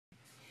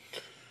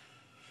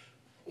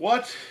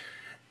What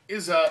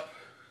is up,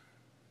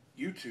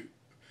 YouTube?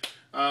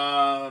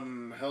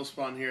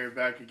 Hellspawn here,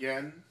 back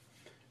again.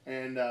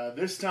 And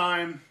this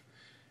time,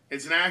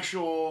 it's an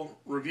actual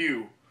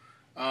review.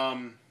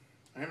 I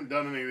haven't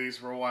done any of these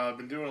for a while. I've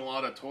been doing a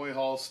lot of toy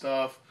haul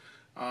stuff,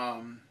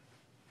 a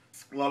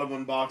lot of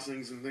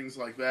unboxings and things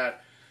like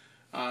that.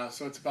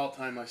 So it's about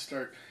time I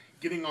start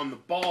getting on the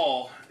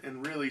ball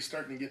and really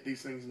starting to get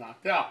these things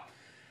knocked out.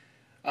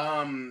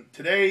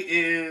 Today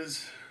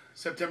is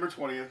September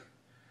 20th.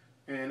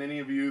 And any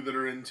of you that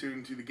are in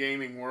tune to the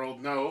gaming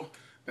world know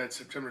that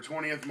September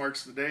 20th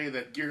marks the day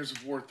that Gears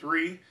of War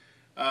 3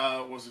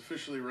 was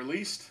officially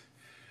released.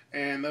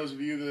 And those of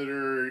you that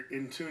are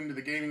in tune to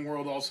the gaming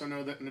world also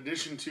know that in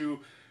addition to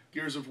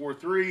Gears of War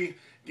 3,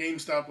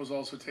 GameStop was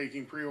also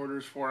taking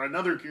pre-orders for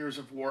another Gears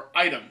of War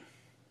item.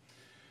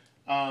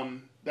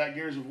 That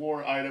Gears of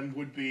War item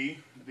would be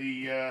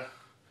the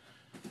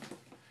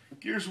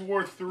Gears of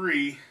War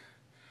 3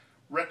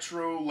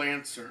 Retro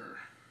Lancer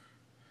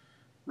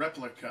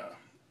Replica.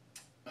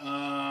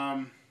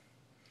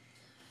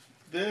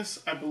 This,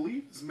 I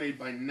believe, is made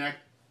by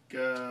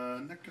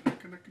NECA.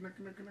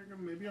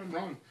 Maybe I'm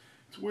wrong.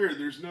 It's weird.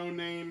 There's no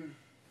name.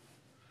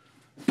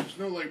 There's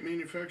no, like,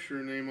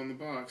 manufacturer name on the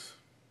box.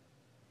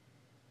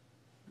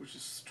 Which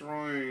is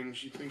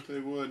strange. You'd think they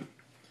would.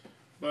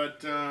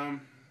 But,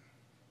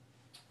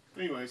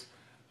 anyways,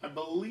 I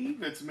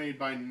believe it's made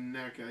by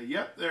NECA.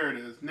 Yep, there it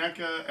is.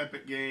 NECA,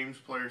 Epic Games,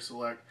 Player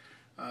Select,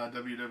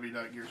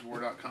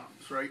 www.gearswar.com.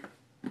 It's right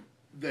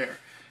there.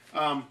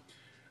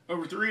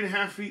 Over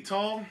 3.5 feet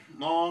tall,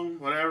 long,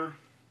 whatever.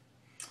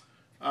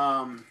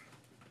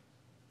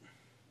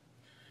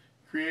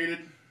 Created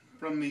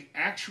from the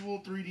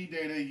actual 3D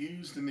data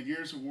used in the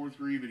Gears of War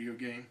 3 video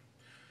game.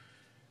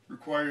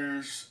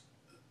 Requires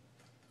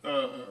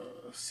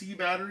C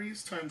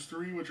batteries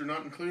 ×3, which are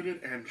not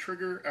included, and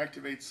trigger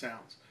activate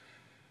sounds.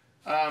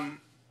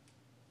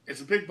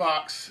 It's a big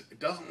box. It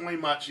doesn't weigh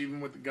much,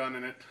 even with the gun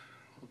in it.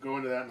 We'll go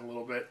into that in a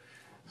little bit.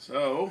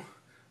 So,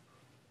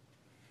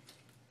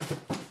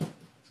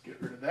 let's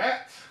get rid of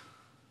that.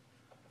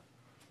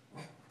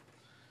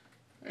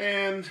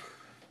 And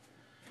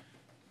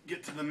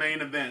get to the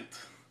main event.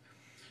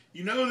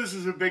 You know this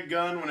is a big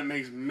gun when it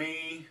makes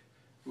me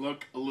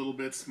look a little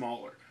bit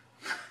smaller.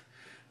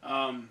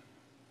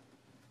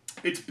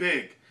 It's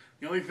big.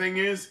 The only thing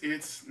is,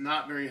 it's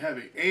not very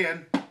heavy.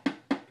 And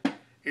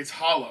it's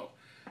hollow.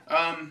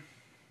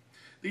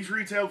 These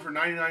retailed for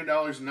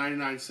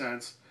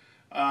 $99.99.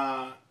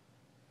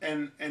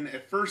 And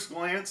at first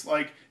glance,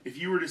 like, if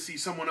you were to see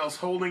someone else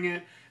holding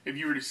it, if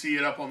you were to see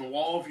it up on the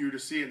wall, if you were to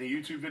see it in a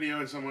YouTube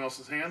video in someone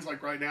else's hands,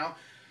 like right now,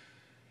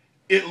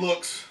 it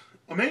looks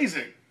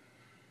amazing.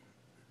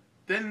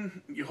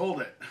 Then you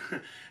hold it,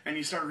 and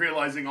you start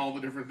realizing all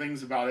the different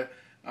things about it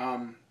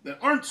that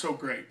aren't so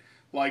great,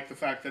 like the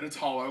fact that it's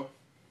hollow.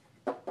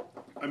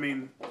 I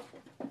mean,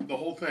 the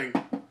whole thing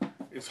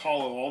is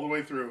hollow all the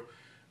way through.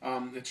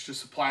 It's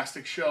just a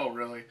plastic shell,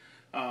 really.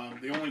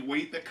 The only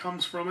weight that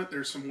comes from it,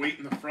 there's some weight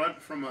in the front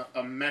from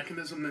a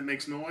mechanism that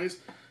makes noise,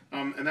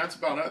 and that's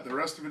about it. The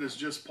rest of it is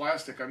just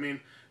plastic. I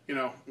mean, you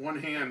know,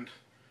 one hand,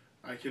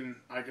 I can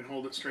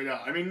hold it straight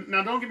out. I mean,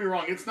 now don't get me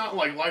wrong, it's not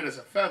like light as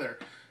a feather.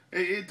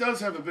 It does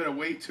have a bit of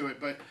weight to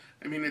it, but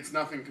I mean, it's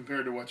nothing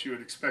compared to what you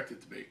would expect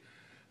it to be.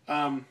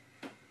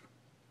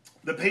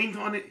 The paint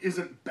on it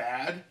isn't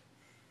bad,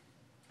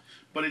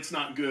 but it's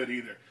not good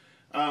either.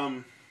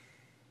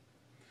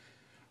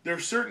 There are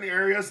certain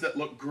areas that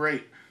look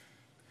great.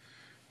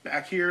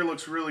 Back here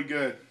looks really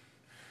good.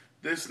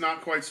 This,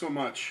 not quite so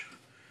much.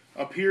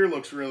 Up here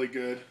looks really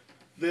good.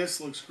 This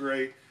looks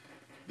great.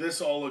 This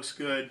all looks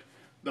good.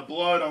 The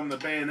blood on the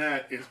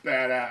bayonet is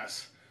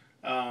badass.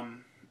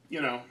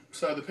 You know,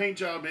 so the paint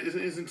job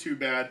isn't too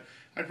bad.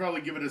 I'd probably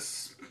give it a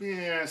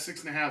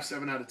 6.5,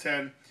 7 out of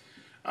 10.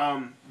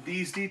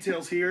 These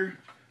details here,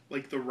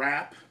 like the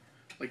wrap,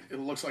 like it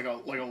looks like a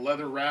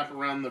leather wrap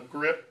around the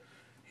grip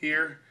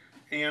here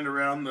and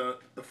around the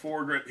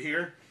foregrip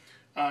here.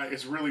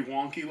 It's really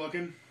wonky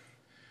looking.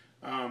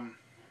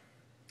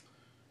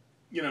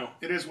 You know,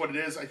 it is what it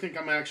is. I think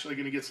I'm actually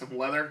going to get some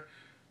leather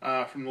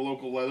from the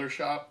local leather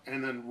shop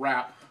and then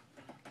wrap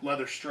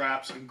leather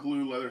straps and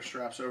glue leather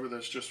straps over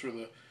this just for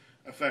the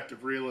effect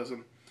of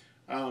realism.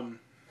 Some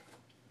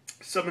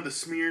of the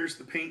smears,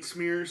 the paint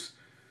smears,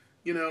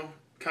 you know,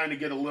 kind of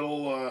get a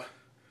little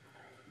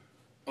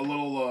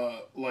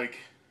like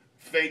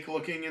fake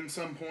looking in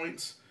some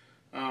points,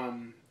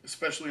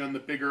 especially on the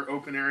bigger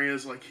open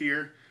areas like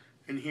here.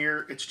 And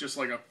here, it's just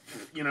like a,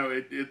 you know,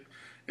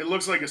 it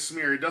looks like a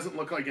smear. It doesn't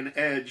look like an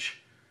edge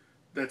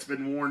that's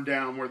been worn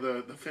down where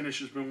the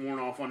finish has been worn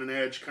off on an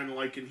edge, kind of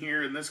like in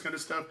here and this kind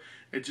of stuff.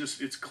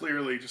 It's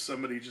clearly just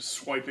somebody just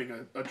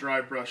swiping a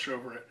dry brush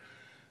over it.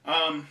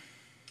 I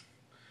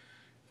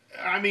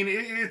mean,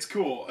 it's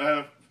cool.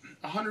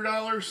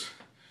 $100,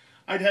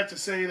 I'd have to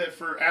say that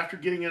for after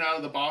getting it out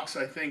of the box,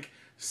 I think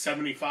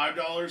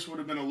 $75 would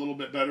have been a little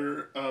bit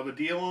better of a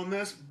deal on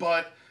this,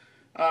 but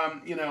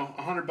you know,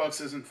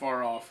 $100 isn't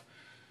far off.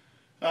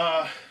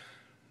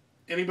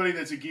 Anybody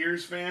that's a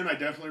Gears fan, I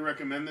definitely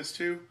recommend this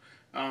to.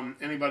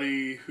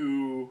 Anybody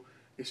who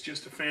is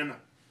just a fan of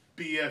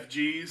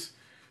BFGs,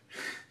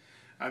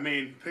 I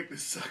mean, pick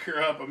this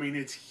sucker up. I mean,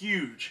 it's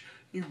huge.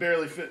 You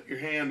barely fit your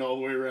hand all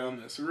the way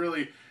around this. It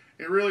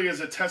really is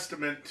a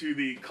testament to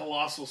the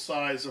colossal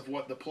size of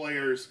what the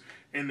players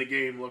in the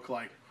game look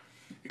like.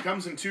 It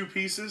comes in 2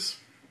 pieces.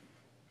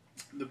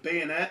 The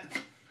bayonet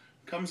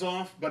comes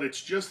off, but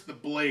it's just the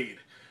blade.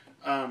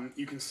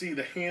 You can see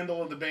the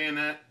handle of the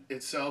bayonet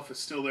itself is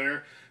still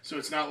there, so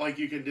it's not like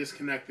you can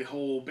disconnect the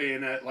whole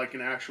bayonet like an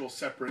actual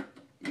separate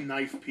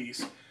knife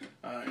piece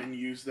and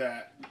use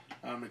that.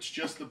 It's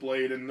just the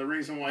blade, and the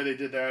reason why they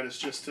did that is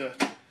just to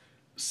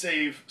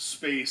save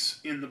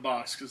space in the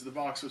box, because the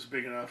box was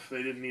big enough.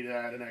 They didn't need to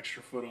add an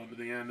extra foot onto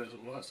the end as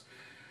it was.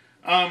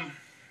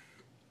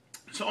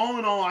 So all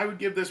in all, I would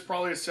give this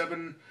probably a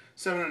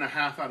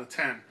 7.5 out of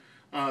 10,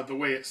 the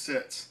way it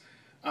sits.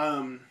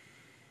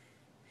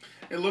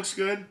 It looks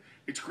good.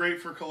 It's great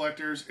for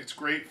collectors. It's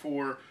great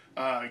for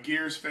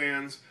Gears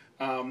fans.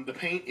 The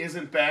paint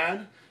isn't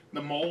bad.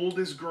 The mold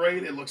is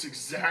great. It looks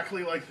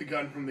exactly like the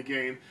gun from the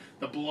game.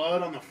 The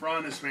blood on the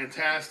front is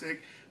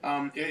fantastic.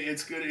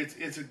 It's good.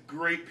 It's a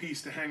great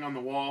piece to hang on the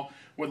wall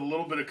with a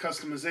little bit of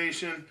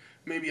customization,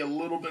 maybe a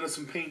little bit of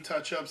some paint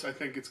touch-ups. I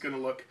think it's going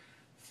to look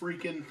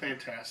freaking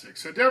fantastic.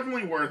 So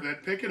definitely worth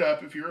it. Pick it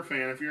up if you're a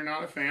fan. If you're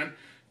not a fan,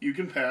 you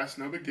can pass.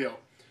 No big deal.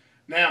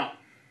 Now,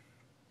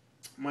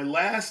 my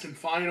last and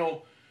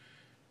final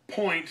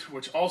point,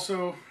 which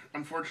also,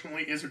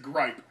 unfortunately, is a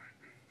gripe,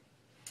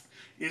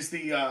 is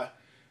the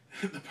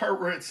part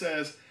where it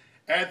says,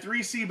 add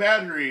 3C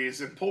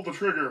batteries and pull the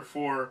trigger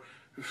for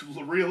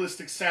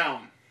realistic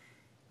sound.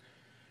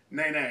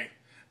 Nay.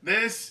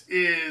 This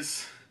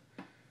is...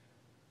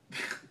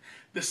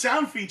 the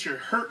sound feature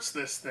hurts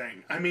this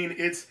thing. I mean,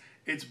 it's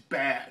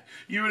bad.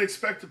 You would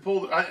expect to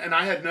pull... and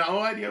I had no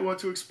idea what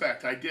to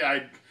expect. I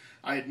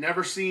had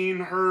never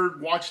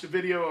watched a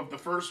video of the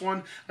first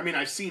one. I mean,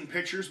 I've seen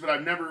pictures, but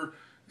I've never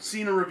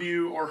seen a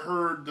review or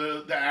heard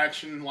the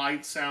action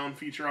light sound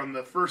feature on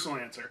the first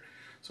Lancer.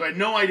 So I had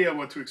no idea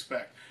what to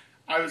expect.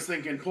 I was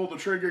thinking, pull the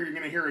trigger, you're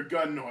going to hear a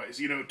gun noise,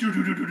 you know,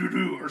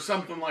 do-do-do-do-do-do, or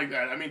something like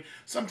that. I mean,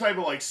 some type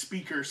of, like,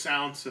 speaker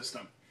sound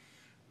system.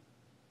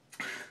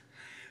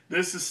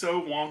 This is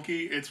so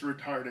wonky, it's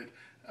retarded.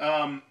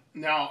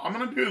 Now, I'm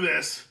going to do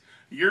this,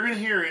 you're going to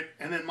hear it,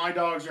 and then my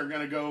dogs are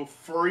going to go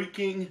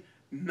freaking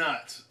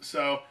nuts.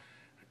 So,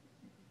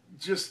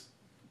 just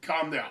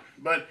calm down.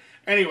 But,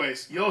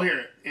 anyways, you'll hear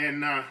it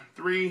in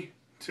 3,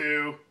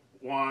 2,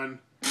 1...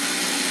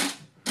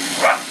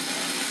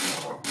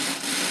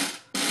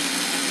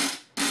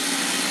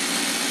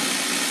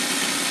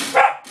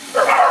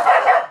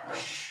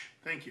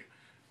 Thank you.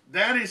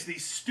 That is the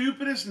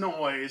stupidest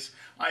noise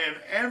I have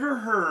ever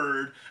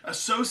heard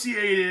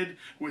associated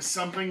with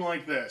something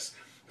like this.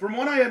 From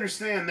what I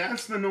understand,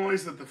 that's the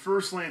noise that the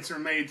first Lancer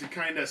made to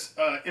kind of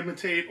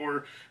imitate,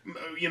 or,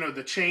 you know,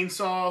 the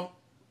chainsaw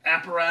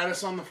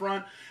apparatus on the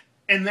front.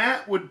 And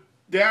that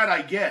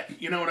I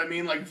get, you know what I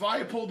mean? Like, if I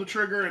had pulled the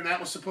trigger and that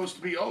was supposed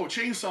to be, oh,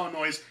 chainsaw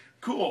noise,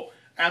 cool.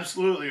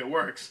 Absolutely, it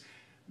works.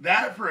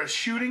 That for a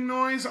shooting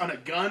noise on a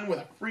gun with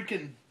a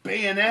freaking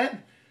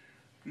bayonet?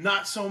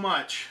 Not so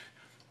much.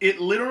 It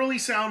literally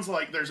sounds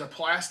like there's a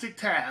plastic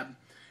tab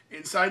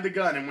inside the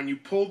gun, and when you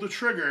pull the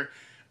trigger,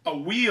 a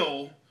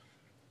wheel,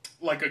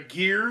 like a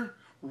gear,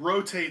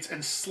 rotates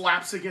and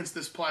slaps against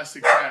this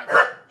plastic tab.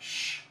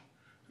 Shh.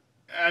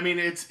 I mean,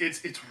 it's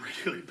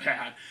really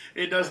bad.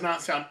 It does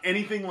not sound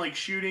anything like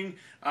shooting.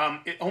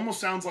 It almost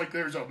sounds like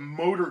there's a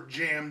motor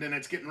jammed and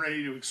it's getting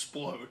ready to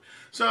explode.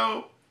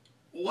 So,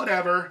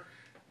 whatever.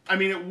 I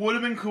mean, it would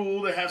have been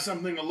cool to have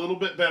something a little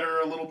bit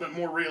better, a little bit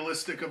more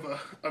realistic of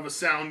a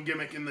sound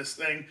gimmick in this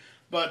thing.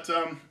 But,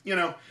 you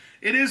know,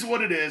 it is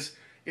what it is.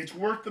 It's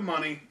worth the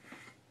money.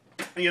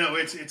 You know,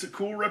 it's a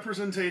cool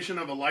representation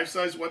of a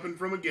life-size weapon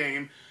from a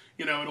game.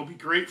 You know, it'll be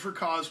great for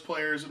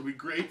cosplayers. It'll be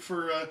great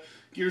for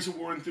Gears of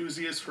War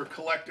enthusiasts, for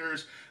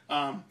collectors.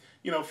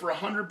 You know, for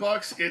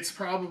 $100, it's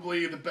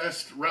probably the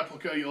best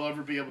replica you'll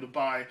ever be able to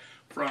buy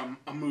from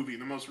a movie.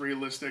 The most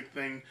realistic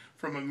thing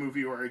from a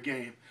movie or a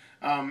game.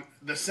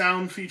 The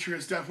sound feature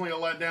is definitely a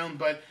letdown,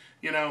 but,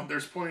 you know,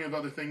 there's plenty of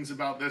other things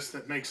about this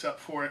that makes up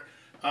for it.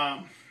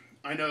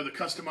 I know the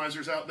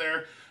customizers out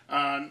there,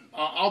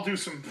 I'll do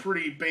some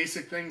pretty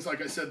basic things,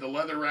 like I said, the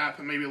leather wrap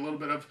and maybe a little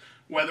bit of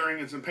weathering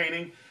and some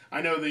painting.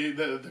 I know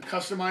the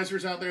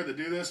customizers out there that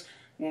do this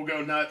will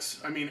go nuts.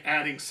 I mean,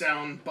 adding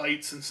sound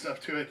bites and stuff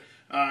to it,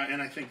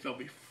 and I think they'll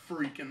be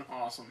freaking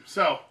awesome.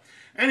 So,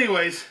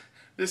 anyways,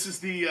 this is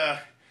the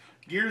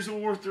Gears of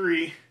War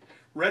 3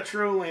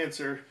 Retro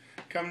Lancer,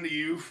 coming to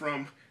you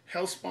from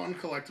Hellspawn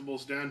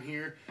Collectibles down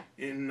here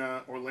in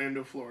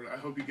Orlando, Florida. I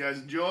hope you guys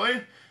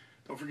enjoy.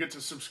 Don't forget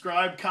to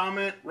subscribe,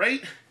 comment,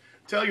 rate,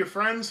 tell your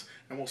friends,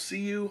 and we'll see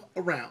you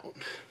around.